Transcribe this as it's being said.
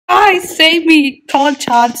guys, save me. Call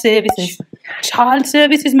child services. Child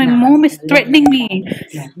services. My mom is threatening me.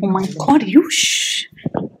 Oh my god, you shh.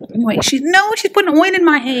 Anyway, she's putting oil in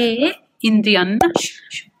my hair. Indian.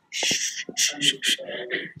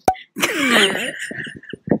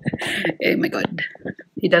 Oh my god.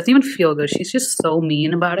 It doesn't even feel good. She's just so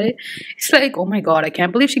mean about it. It's like, oh my god, I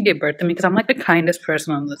can't believe she gave birth to me because I'm like the kindest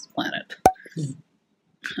person on this planet.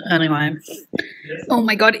 Anyway. Oh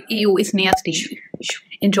my god, ew, it's nasty.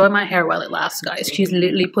 Enjoy my hair while it lasts, guys. She's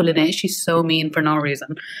literally pulling it. She's so mean for no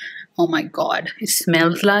reason. Oh my god. It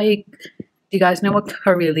smells like... Do you guys know what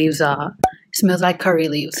curry leaves are? It smells like curry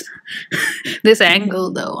leaves. This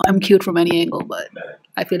angle, though. I'm cute from any angle, but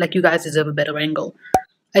I feel like you guys deserve a better angle.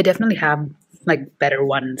 I definitely have, like, better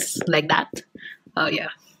ones like that. Oh, yeah.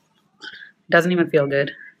 Doesn't even feel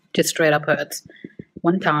good. Just straight up hurts.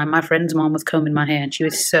 One time, my friend's mom was combing my hair, and she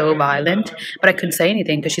was so violent, but I couldn't say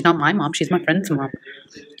anything because she's not my mom. She's my friend's mom.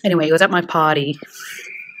 Anyway, it was at my party.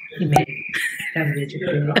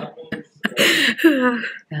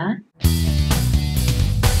 Huh?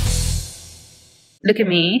 Look at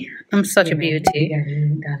me. I'm such a beauty.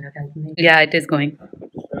 Yeah, it is going.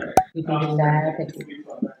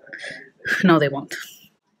 No, they won't.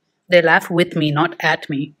 They laugh with me, not at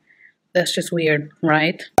me. That's just weird,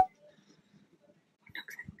 right?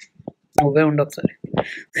 Oh, sorry.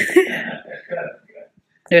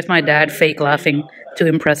 There's my dad fake laughing to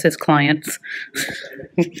impress his clients.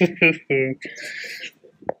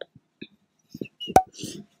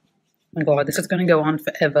 My god, this is gonna go on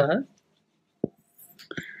forever.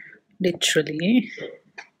 Literally.